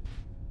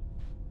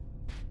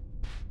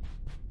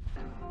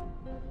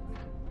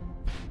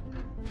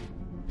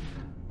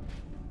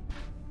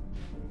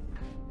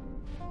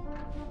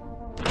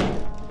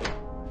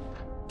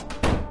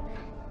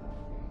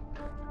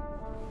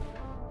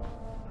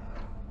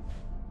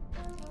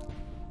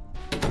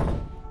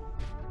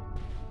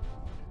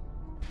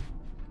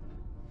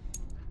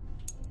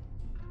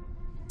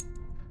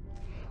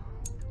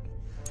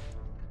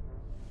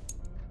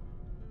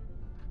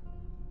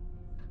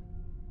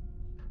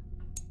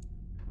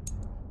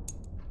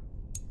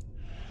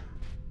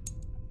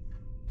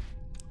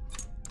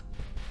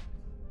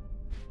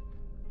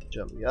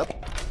 Jump me up.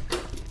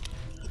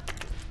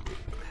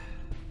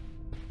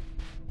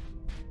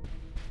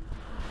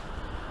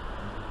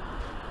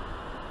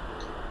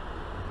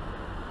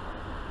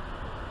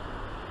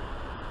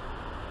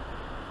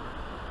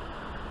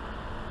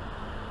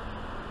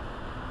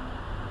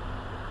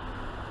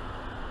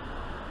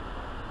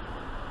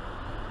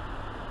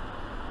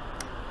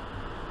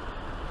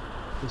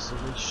 Okay, so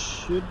we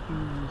should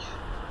be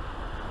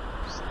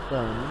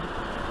stunned.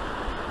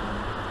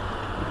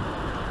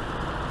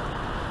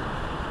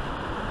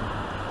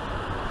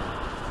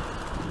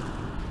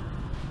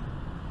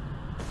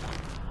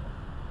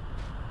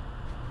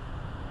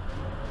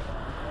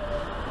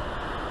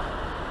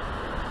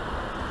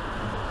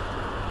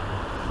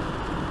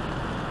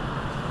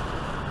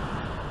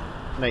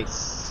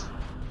 Nice.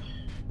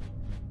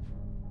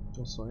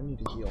 Also, I need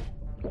to heal.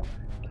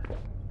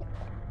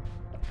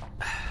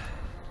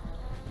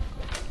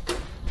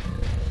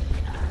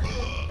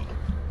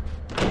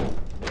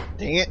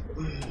 Dang it.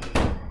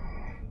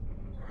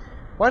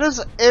 Why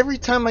does every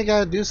time I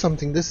gotta do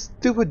something, this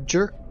stupid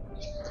jerk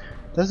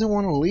doesn't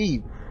want to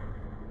leave?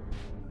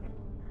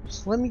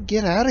 Just let me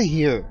get out of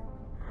here.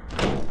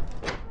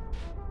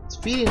 It's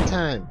feeding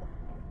time.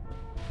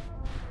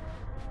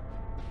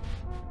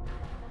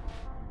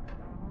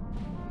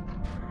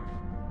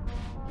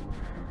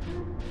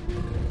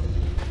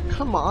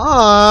 Come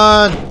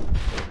on!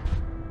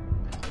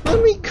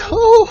 Let me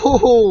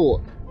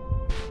go!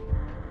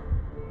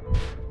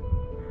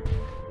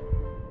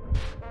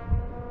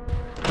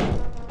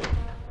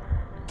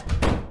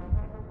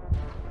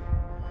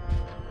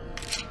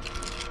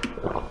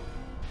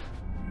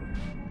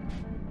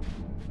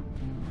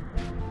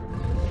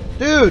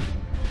 Dude!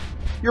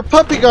 You're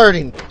puppy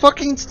guarding!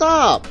 Fucking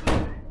stop!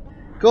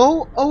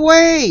 Go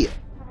away!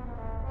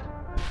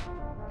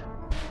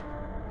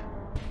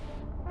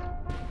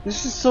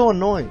 This is so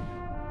annoying.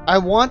 I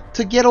want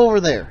to get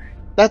over there.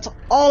 That's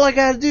all I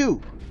gotta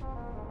do.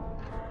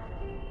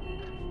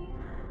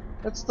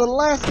 That's the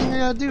last thing I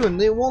gotta do,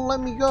 and they won't let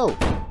me go.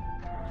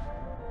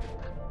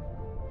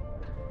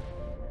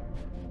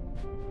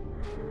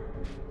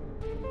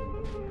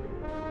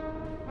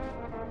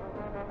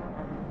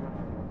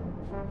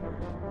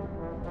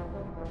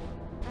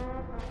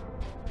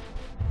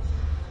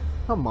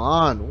 Come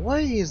on, why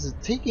is it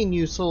taking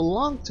you so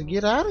long to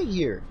get out of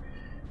here?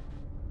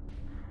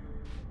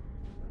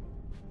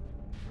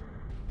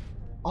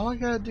 All I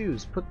gotta do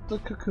is put the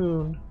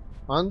cocoon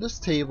on this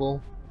table,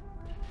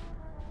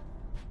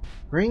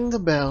 ring the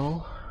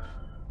bell,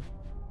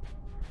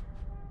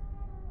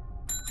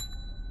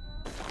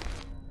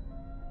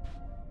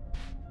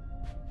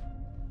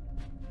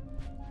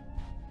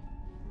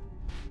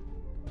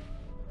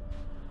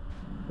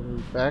 and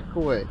we back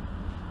away.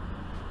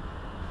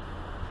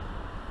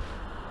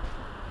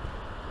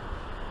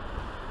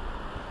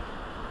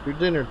 For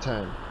dinner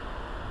time.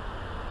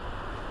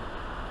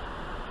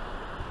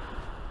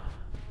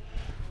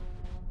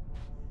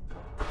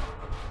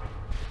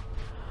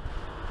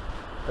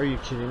 Are you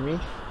kidding me?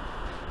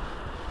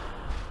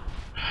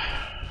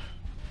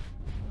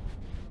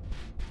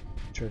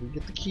 Try to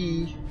get the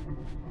key.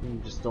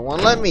 You just don't want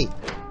to let me.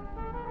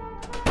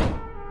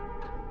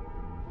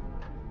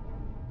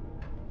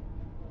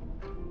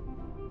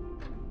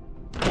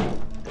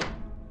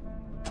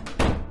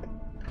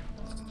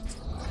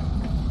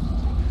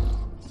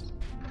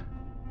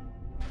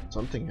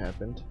 Something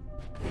happened.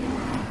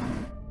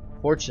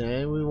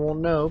 Fortunately, we won't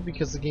know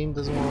because the game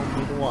doesn't want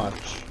me to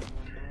watch.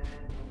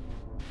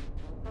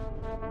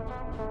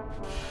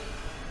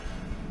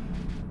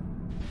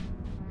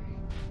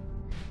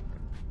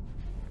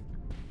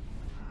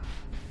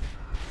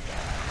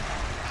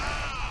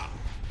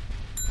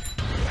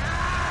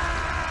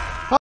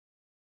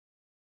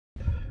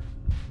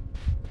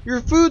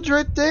 Your food's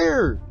right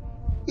there!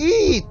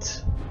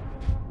 Eat!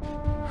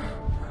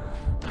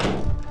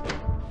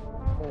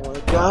 Oh my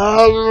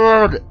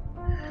god!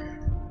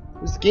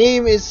 This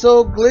game is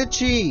so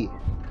glitchy!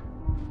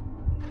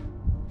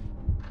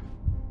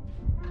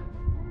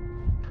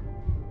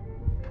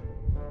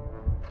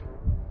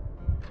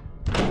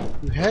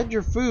 You had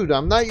your food.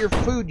 I'm not your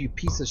food, you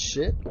piece of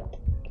shit.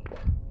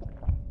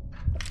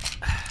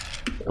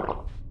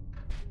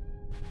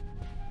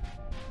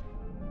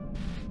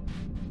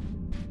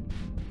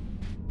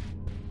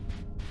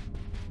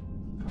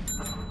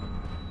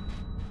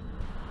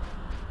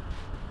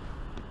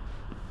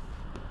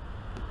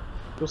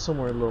 Go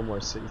somewhere a little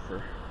more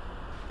safer.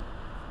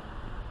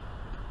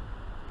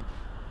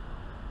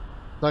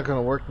 Not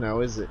gonna work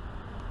now, is it?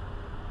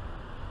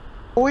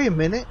 Oh, wait a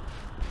minute.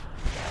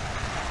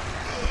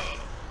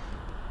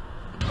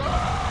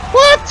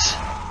 What?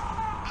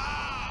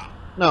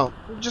 No,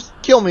 just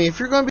kill me. If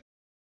you're gonna be,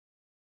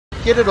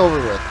 get it over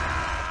with.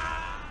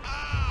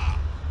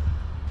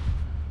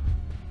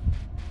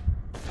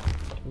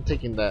 I'm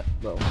taking that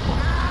though.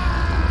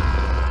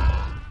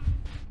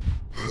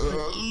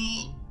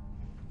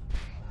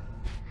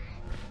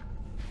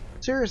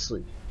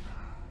 Seriously.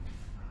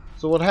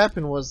 So what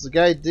happened was the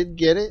guy did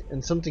get it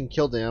and something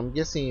killed him. I'm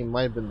guessing it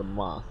might have been the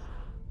moth.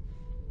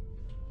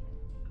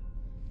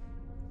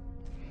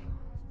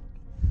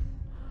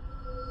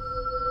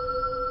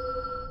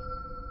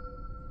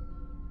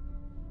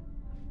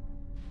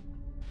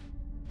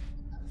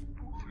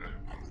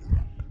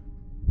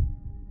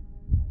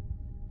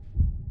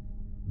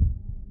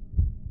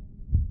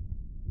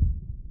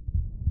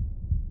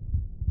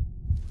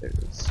 There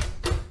it is.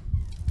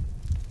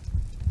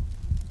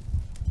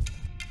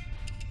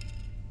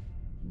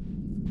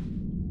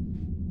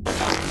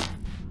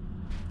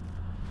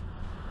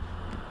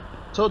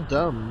 So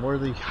dumb. Where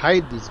they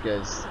hide these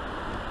guys?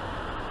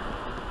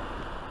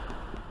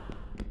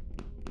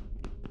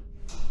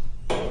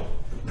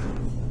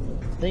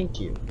 Thank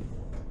you.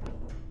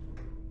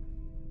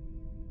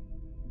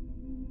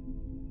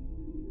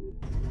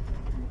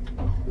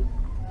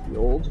 The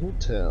old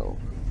hotel.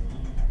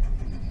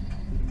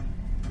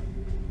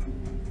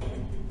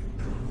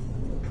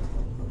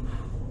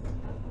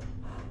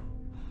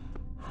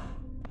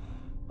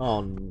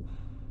 Oh.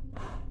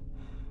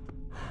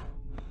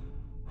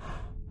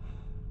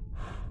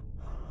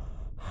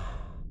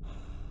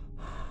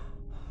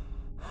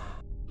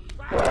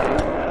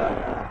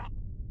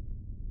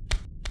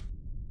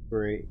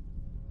 Great.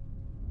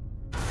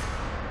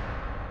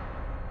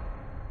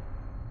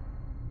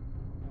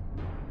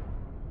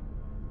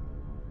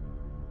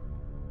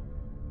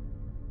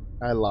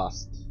 I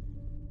lost.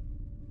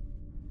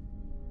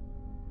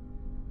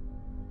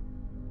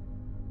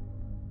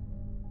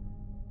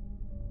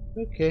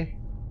 Okay.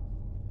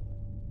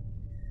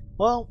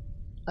 Well,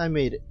 I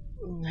made it.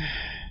 And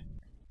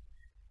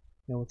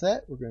with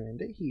that, we're going to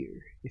end it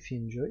here. If you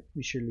enjoyed,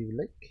 be sure to leave a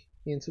like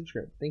and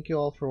subscribe. Thank you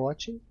all for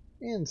watching,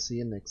 and see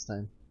you next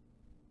time.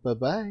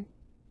 Bye-bye.